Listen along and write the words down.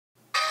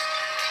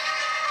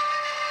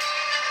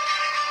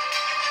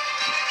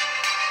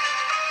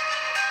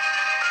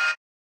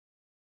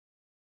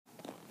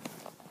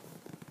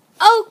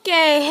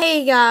Okay,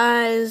 hey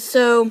guys.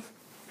 So,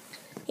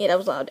 yeah, that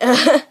was loud.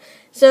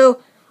 So,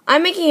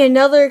 I'm making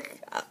another.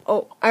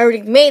 Oh, I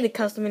already made a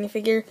custom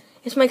minifigure.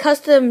 It's my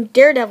custom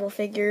Daredevil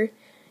figure,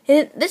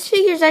 and this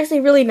figure is actually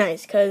really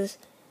nice because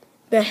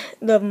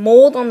the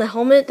mold on the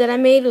helmet that I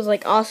made was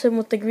like awesome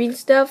with the green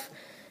stuff.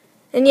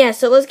 And yeah,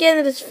 so let's get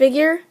into this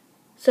figure.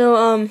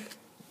 So,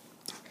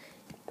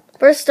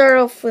 first start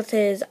off with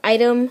his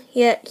item.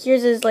 Yeah,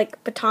 here's his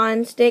like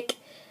baton stick.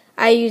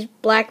 I used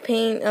black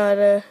paint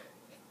to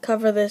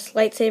cover this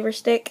lightsaber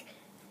stick.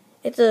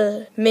 It's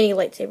a mini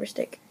lightsaber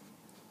stick.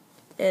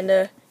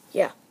 And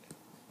yeah.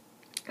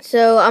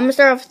 So I'm gonna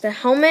start off with the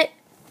helmet.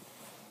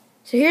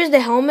 So here's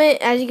the helmet.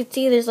 As you can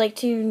see, there's like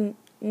two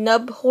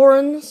nub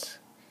horns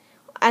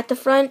at the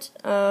front.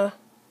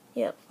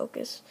 Yeah,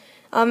 focus.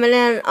 And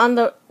then on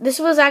this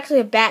was actually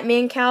a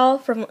Batman cowl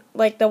from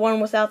like the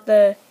one without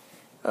the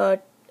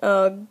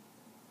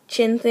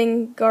chin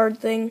thing, guard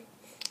thing.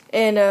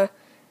 And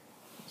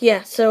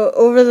yeah, so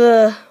over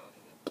the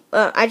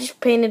I just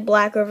painted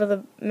black over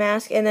the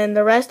mask, and then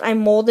the rest I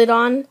molded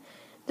on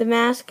the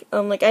mask.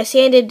 Like I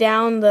sanded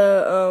down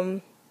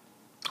the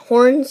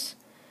horns.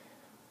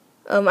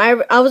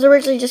 I was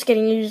originally just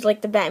getting used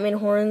like the Batman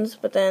horns,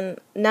 but then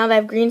now that I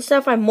have green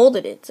stuff, I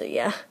molded it. So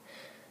yeah,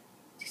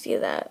 you see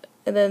that,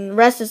 and then the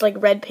rest is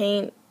like red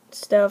paint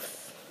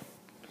stuff.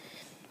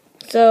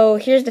 So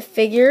here's the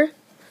figure.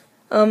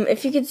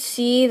 If you could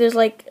see, there's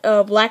like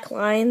black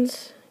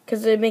lines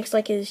because it makes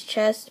like his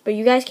chest, but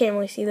you guys can't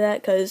really see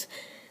that because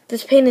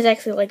this paint is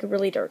actually like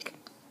really dark.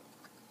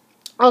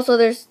 Also,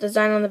 there's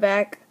design on the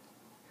back.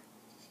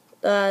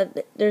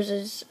 There's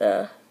his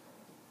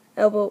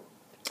elbow,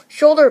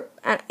 shoulder.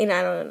 I don't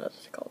know what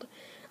it's called.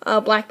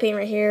 Black paint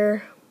right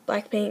here.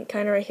 Black paint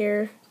kind of right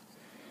here.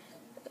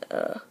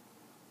 Yeah,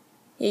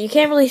 you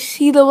can't really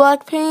see the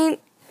black paint.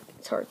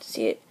 It's hard to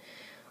see it.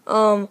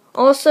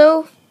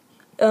 Also,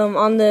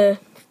 on the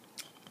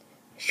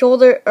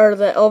shoulder or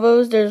the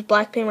elbows, there's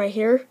black paint right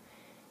here.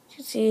 You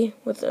can see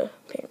with the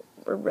paint.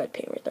 Or red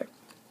paint right there.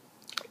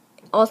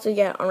 Also,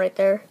 yeah, on right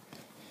there.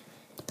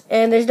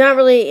 And there's not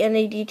really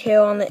any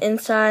detail on the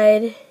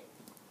inside.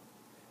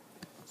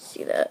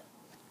 See that?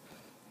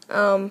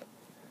 And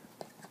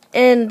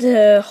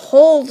to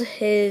hold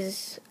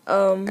his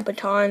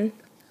baton,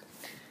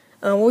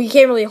 well, you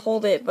can't really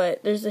hold it,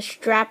 but there's a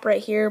strap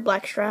right here,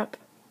 black strap.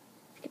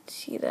 You can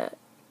see that.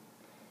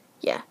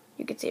 Yeah,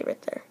 you can see it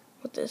right there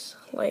with this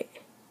light.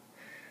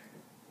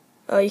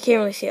 Oh, you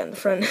can't really see it on the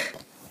front.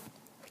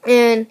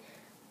 And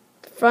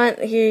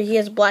front here, he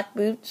has black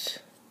boots.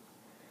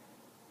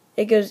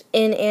 It goes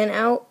in and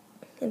out,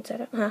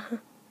 inside out.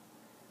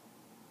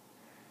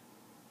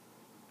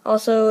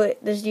 Also,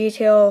 there's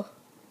detail,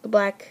 the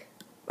black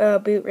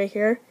boot right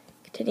here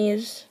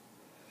continues.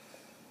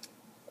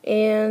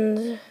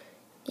 And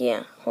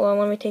yeah, hold on,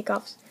 let me take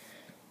off.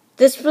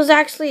 This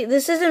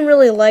isn't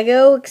really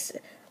Lego.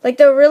 Like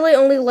the really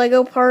only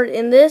Lego part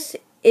in this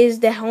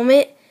is the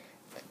helmet.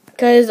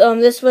 Because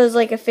this was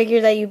like a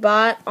figure that you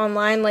bought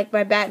online, like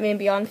my Batman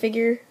Beyond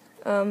figure.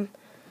 And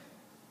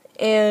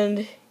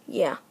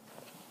yeah.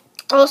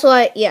 Also,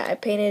 I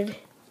painted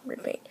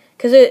red paint.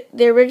 Because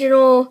the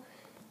original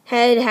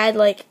head had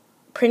like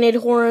printed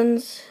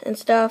horns and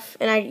stuff.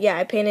 And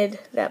I painted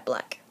that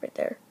black right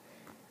there.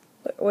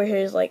 Where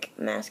his like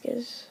mask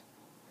is.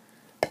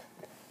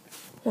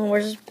 Well,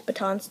 where's this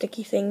baton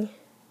sticky thing?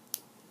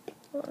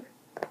 Hold on.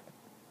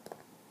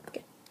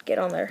 Get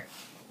on there.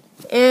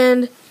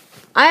 And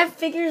I have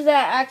figures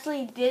that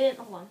actually didn't.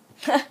 Hold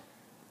on.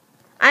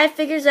 I have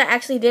figures that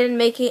actually didn't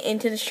make it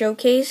into the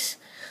showcase.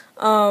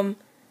 Cause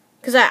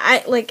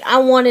I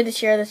wanted to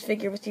share this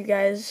figure with you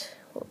guys.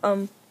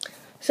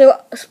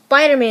 So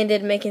Spider-Man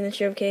did make it in the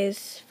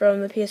showcase from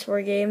the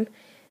PS4 game.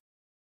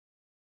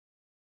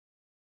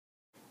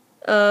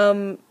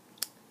 I'm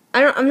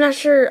not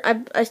sure.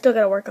 I still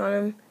gotta work on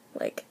him.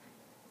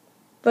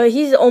 But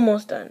he's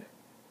almost done.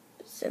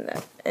 It's in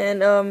that.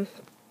 And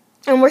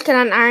I'm working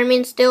on Iron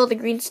Man still. The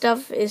green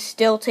stuff is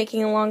still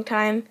taking a long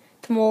time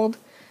to mold.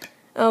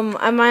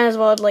 I might as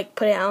well like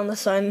put it out in the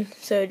sun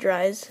so it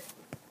dries.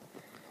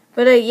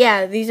 But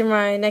yeah, these are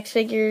my next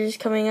figures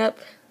coming up.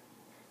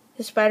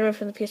 The Spider-Man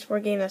from the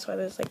PS4 game. That's why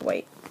there's like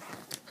white.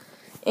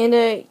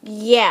 And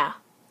yeah.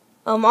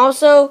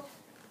 Also,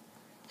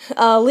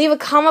 leave a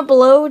comment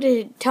below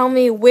to tell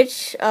me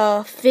which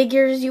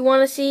figures you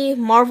want to see,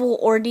 Marvel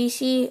or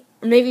DC,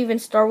 or maybe even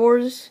Star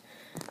Wars.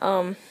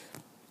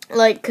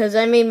 Cause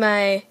I made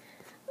my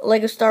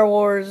Lego Star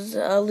Wars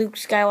Luke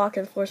Skywalker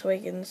and The Force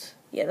Awakens.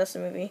 Yeah, that's the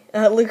movie.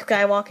 Luke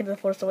Skywalker and The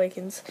Force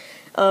Awakens.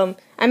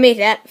 I made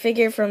that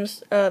figure from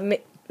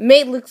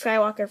made Luke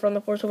Skywalker from The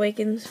Force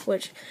Awakens,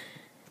 which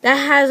that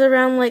has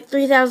around like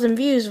 3,000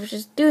 views, which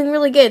is doing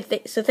really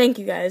good. So thank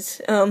you guys.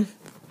 And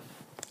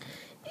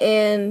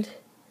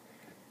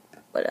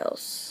what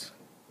else?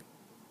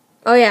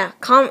 Oh yeah,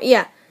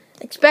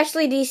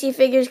 especially DC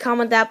figures.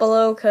 Comment that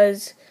below,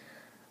 cause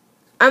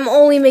I'm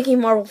only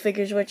making Marvel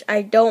figures, which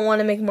I don't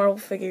want to make Marvel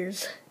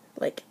figures.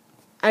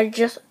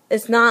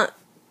 It's not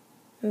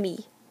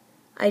me.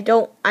 I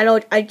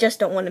just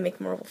don't want to make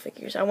Marvel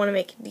figures. I want to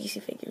make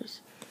DC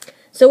figures.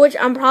 So, which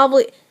I'm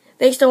probably,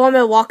 thanks to all my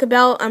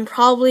walkabout, I'm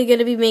probably going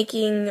to be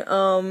making,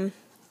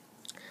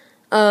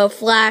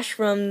 Flash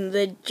from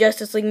the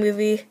Justice League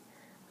movie.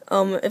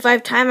 If I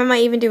have time, I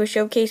might even do a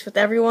showcase with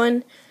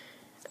everyone.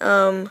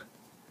 Yeah.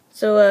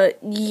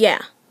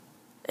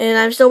 And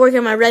I'm still working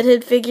on my Red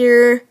Hood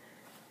figure.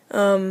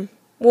 Well,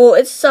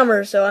 it's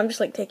summer, so I'm just,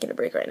 like, taking a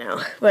break right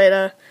now.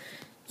 But,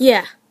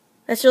 yeah.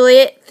 That's really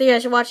it. Thank you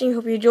guys for watching.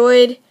 Hope you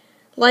enjoyed.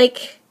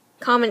 Like,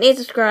 comment, and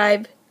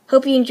subscribe.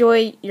 Hope you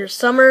enjoy your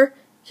summer.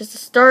 Just to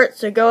start,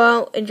 so go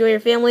out, enjoy your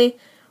family.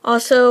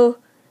 Also,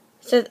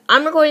 since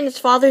I'm recording this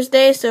Father's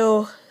Day,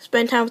 so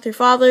spend time with your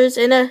fathers.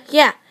 And,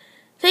 yeah.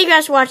 Thank you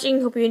guys for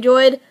watching. Hope you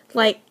enjoyed.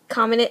 Like,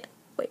 comment it.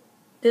 Wait,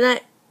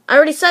 didn't I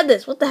already said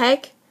this. What the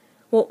heck?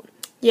 Well,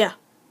 yeah.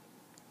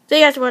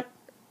 Thank you guys for watching.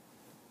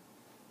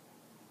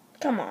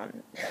 Come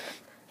on.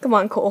 Come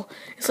on, Cole.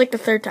 It's like the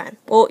third time.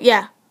 Well,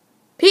 yeah.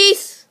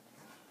 Peace.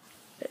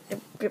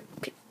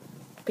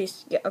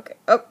 Peace. Yeah, okay.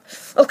 Oh,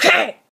 okay.